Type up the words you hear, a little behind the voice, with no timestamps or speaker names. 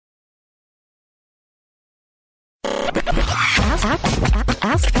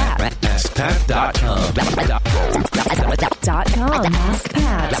AskPat. AskPat.com.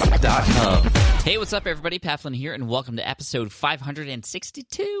 AskPat.com. Hey, what's up, everybody? Pat Flynn here, and welcome to episode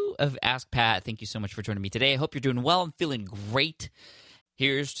 562 of Ask Pat. Thank you so much for joining me today. I hope you're doing well and feeling great.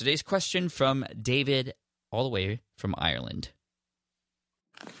 Here's today's question from David, all the way from Ireland.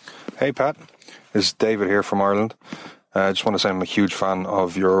 Hey, Pat. It's David here from Ireland. I just want to say I'm a huge fan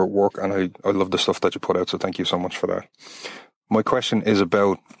of your work, and I love the stuff that you put out, so thank you so much for that. My question is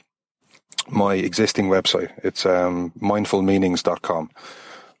about my existing website. It's mindfulmeanings.com.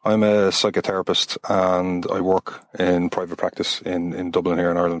 I'm a psychotherapist and I work in private practice in Dublin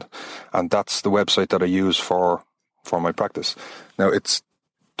here in Ireland. And that's the website that I use for my practice. Now, it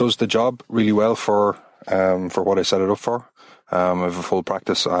does the job really well for what I set it up for. I have a full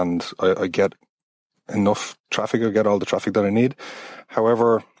practice and I get enough traffic. I get all the traffic that I need.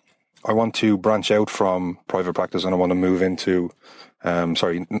 However, I want to branch out from private practice and I want to move into,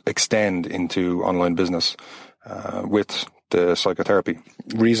 extend into online business with the psychotherapy.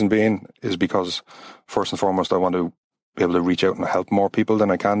 Reason being is because, first and foremost, I want to be able to reach out and help more people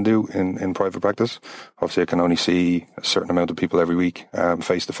than I can do in private practice. Obviously, I can only see a certain amount of people every week,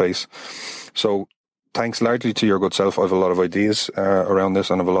 face to face. So, thanks largely to your good self, I have a lot of ideas around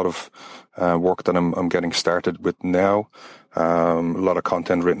this, and I have a lot of work that I'm getting started with now. A lot of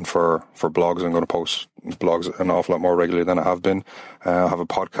content written for blogs. I'm going to post blogs an awful lot more regularly than I have been. I have a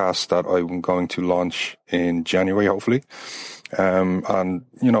podcast that I'm going to launch in January, hopefully. And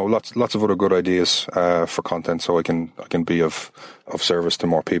lots of other good ideas for content, so I can be of service to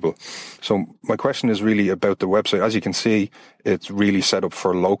more people. So my question is really about the website. As you can see, it's really set up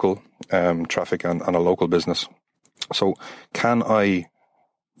for local traffic and a local business. So can I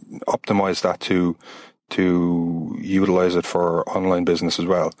optimize that to utilize it for online business as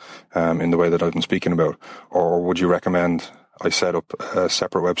well, in the way that I've been speaking about? Or would you recommend I set up a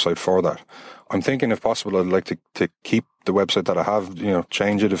separate website for that? I'm thinking, if possible, I'd like to keep the website that I have,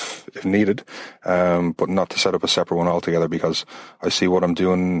 change it if needed, but not to set up a separate one altogether, because I see what I'm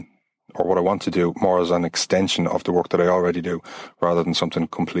doing or what I want to do more as an extension of the work that I already do, rather than something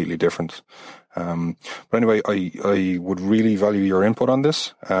completely different. But anyway, I would really value your input on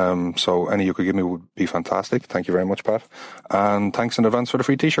this. So any you could give me would be fantastic. Thank you very much, Pat. And thanks in advance for the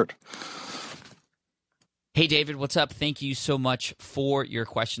free t-shirt. Hey, David, what's up? Thank you so much for your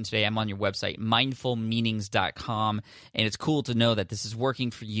question today. I'm on your website, mindfulmeanings.com, and it's cool to know that this is working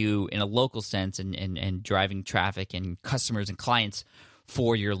for you in a local sense and driving traffic and customers and clients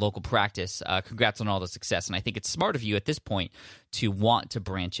for your local practice. Congrats on all the success. And I think it's smart of you at this point to want to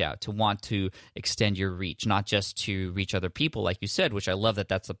branch out, to want to extend your reach, not just to reach other people, like you said, which I love that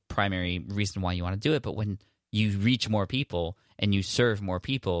that's the primary reason why you want to do it. But when you reach more people and you serve more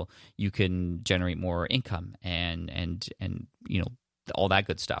people, you can generate more income and all that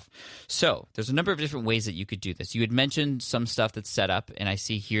good stuff. So there's a number of different ways that you could do this. You had mentioned some stuff that's set up, and I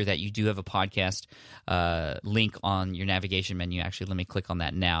see here that you do have a podcast link on your navigation menu. Actually, let me click on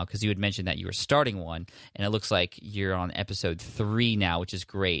that now, because you had mentioned that you were starting one, and it looks like you're on episode 3 now, which is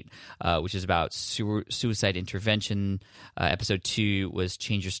great, which is about suicide intervention. Episode 2 was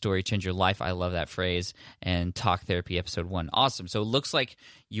Change Your Story, Change Your Life. I love that phrase. And Talk Therapy, episode 1. Awesome. So it looks like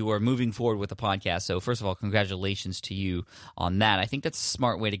you are moving forward with the podcast. So first of all, congratulations to you on that. I think that's a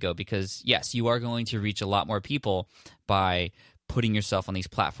smart way to go, because yes, you are going to reach a lot more people by putting yourself on these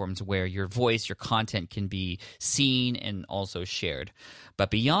platforms where your voice, your content can be seen and also shared. But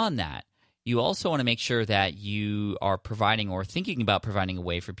beyond that, you also want to make sure that you are providing or thinking about providing a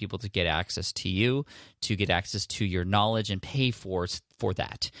way for people to get access to you, to get access to your knowledge and pay for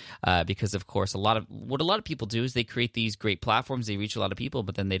that. Because, of course, what a lot of people do is they create these great platforms, they reach a lot of people,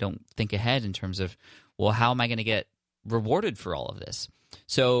 but then they don't think ahead in terms of, well, how am I going to get rewarded for all of this?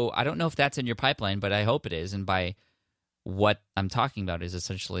 So I don't know if that's in your pipeline, but I hope it is. And by what I'm talking about is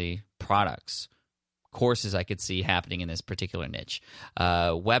essentially products, courses I could see happening in this particular niche,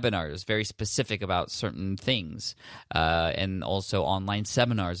 webinars very specific about certain things, and also online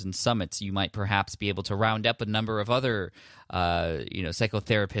seminars and summits. You might perhaps be able to round up a number of other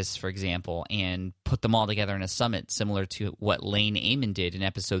psychotherapists, for example, and put them all together in a summit, similar to what Lane Amen did in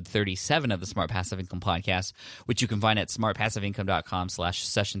episode 37 of the Smart Passive Income podcast, which you can find at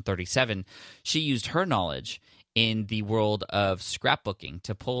smartpassiveincome.com/session37. She used her knowledge in the world of scrapbooking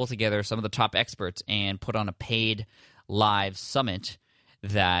to pull together some of the top experts and put on a paid live summit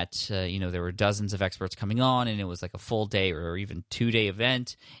that there were dozens of experts coming on, and it was like a full day or even 2-day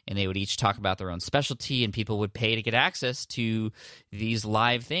event, and they would each talk about their own specialty, and people would pay to get access to these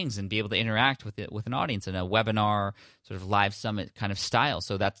live things and be able to interact with it with an audience in a webinar sort of live summit kind of style.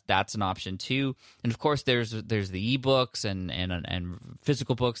 So that's an option too. And of course, there's the ebooks and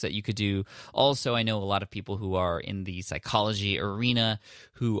physical books that you could do. Also, I know a lot of people who are in the psychology arena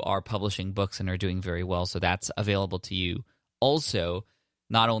who are publishing books and are doing very well. So that's available to you also,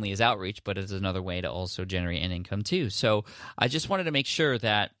 not only as outreach, but as another way to also generate an income too. So I just wanted to make sure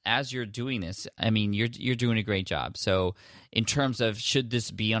that as you're doing this, I mean, you're doing a great job. So in terms of should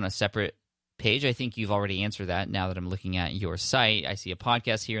this be on a separate page, I think you've already answered that now that I'm looking at your site. I see a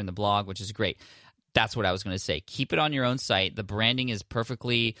podcast here in the blog, which is great. That's what I was going to say. Keep it on your own site. The branding is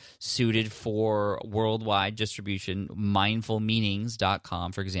perfectly suited for worldwide distribution.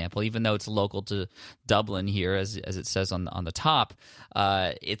 Mindfulmeanings.com, for example, even though it's local to Dublin here, as it says on the top,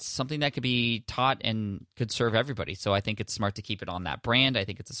 it's something that could be taught and could serve everybody. So I think it's smart to keep it on that brand. I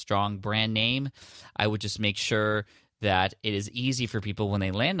think it's a strong brand name. I would just make sure that it is easy for people when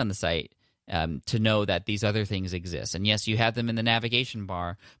they land on the site to know that these other things exist. And yes, you have them in the navigation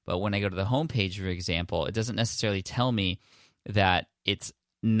bar, but when I go to the homepage, for example, it doesn't necessarily tell me that it's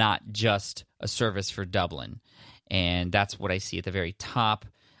not just a service for Dublin. And that's what I see at the very top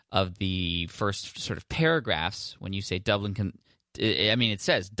of the first sort of paragraphs when you say Dublin it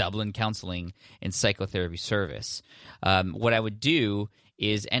says Dublin Counseling and Psychotherapy Service. What I would do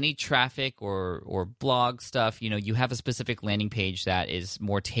is any traffic or blog stuff, you have a specific landing page that is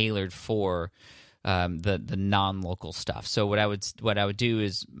more tailored for the non-local stuff. So what I would do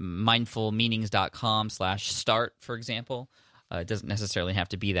is mindfulmeanings.com/start, for example. It doesn't necessarily have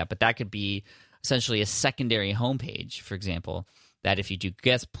to be that, but that could be essentially a secondary homepage, for example, that if you do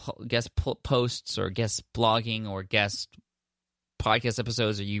guest posts or guest blogging or guest podcast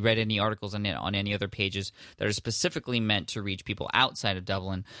episodes, or you read any articles on any other pages that are specifically meant to reach people outside of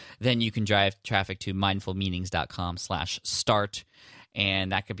Dublin, then you can drive traffic to mindfulmeanings.com/start,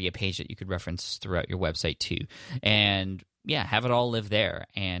 and that could be a page that you could reference throughout your website too. And yeah, have it all live there.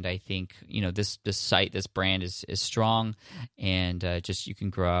 And I think this site, this brand is strong, and just you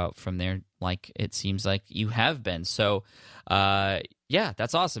can grow out from there, like it seems like you have been. So yeah,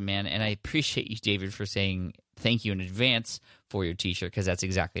 that's awesome, man. And I appreciate you, David, for saying thank you in advance for your t-shirt, because that's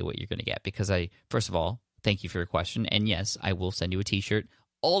exactly what you're going to get. Because first of all, thank you for your question, and yes, I will send you a t-shirt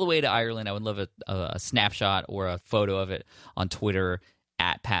all the way to Ireland. I would love a snapshot or a photo of it on Twitter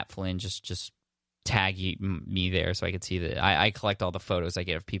at Pat Flynn. Just tag me there so I can see that. I collect all the photos I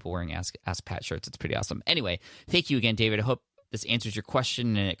get of people wearing Ask Pat shirts. It's pretty awesome. Anyway, thank you again, David. I hope this answers your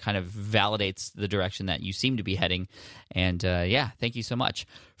question and it kind of validates the direction that you seem to be heading. And yeah, thank you so much.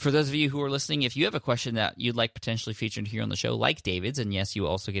 For those of you who are listening, if you have a question that you'd like potentially featured here on the show, like David's, and yes, you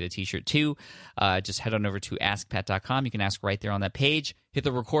also get a t-shirt too, just head on over to askpat.com. You can ask right there on that page. Hit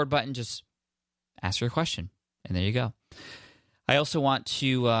the record button, just ask your question, and there you go. I also want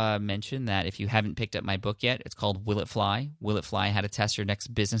to mention that if you haven't picked up my book yet, it's called Will It Fly? Will It Fly? How to Test Your Next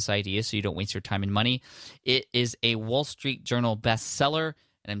Business Idea so you don't waste your time and money. It is a Wall Street Journal bestseller,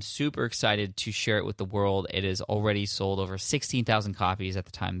 and I'm super excited to share it with the world. It has already sold over 16,000 copies at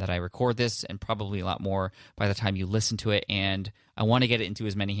the time that I record this, and probably a lot more by the time you listen to it, and I want to get it into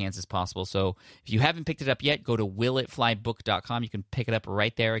as many hands as possible. So if you haven't picked it up yet, go to willitflybook.com. You can pick it up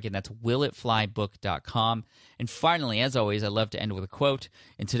right there. Again, that's willitflybook.com. And finally, as always, I love to end with a quote,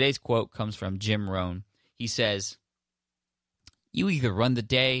 and today's quote comes from Jim Rohn. He says, "You either run the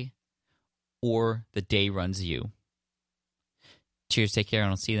day or the day runs you." Cheers, take care,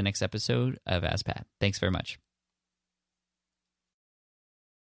 and I'll see you in the next episode of Ask Pat. Thanks very much.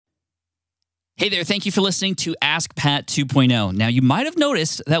 Hey there, thank you for listening to Ask Pat 2.0. Now, you might have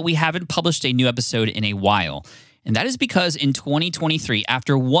noticed that we haven't published a new episode in a while, and that is because in 2023,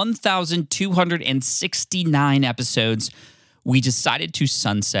 after 1,269 episodes, we decided to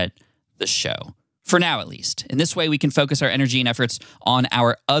sunset the show. For now, at least. In this way, we can focus our energy and efforts on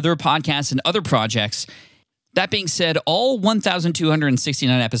our other podcasts and other projects. That being said, all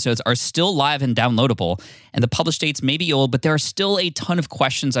 1,269 episodes are still live and downloadable, and the published dates may be old, but there are still a ton of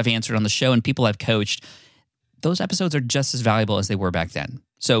questions I've answered on the show and people I've coached. Those episodes are just as valuable as they were back then.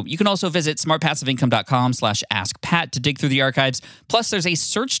 So you can also visit smartpassiveincome.com/askpat to dig through the archives. Plus, there's a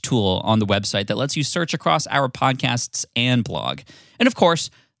search tool on the website that lets you search across our podcasts and blog. And of course,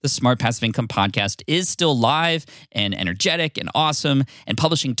 The Smart Passive Income podcast is still live and energetic and awesome and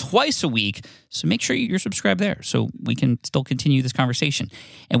publishing twice a week. So make sure you're subscribed there so we can still continue this conversation.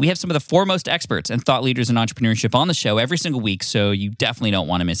 And we have some of the foremost experts and thought leaders in entrepreneurship on the show every single week, so you definitely don't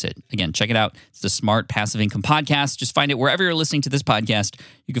want to miss it. Again, check it out. It's the Smart Passive Income podcast. Just find it wherever you're listening to this podcast.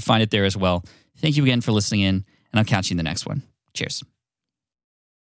 You can find it there as well. Thank you again for listening in, and I'll catch you in the next one. Cheers.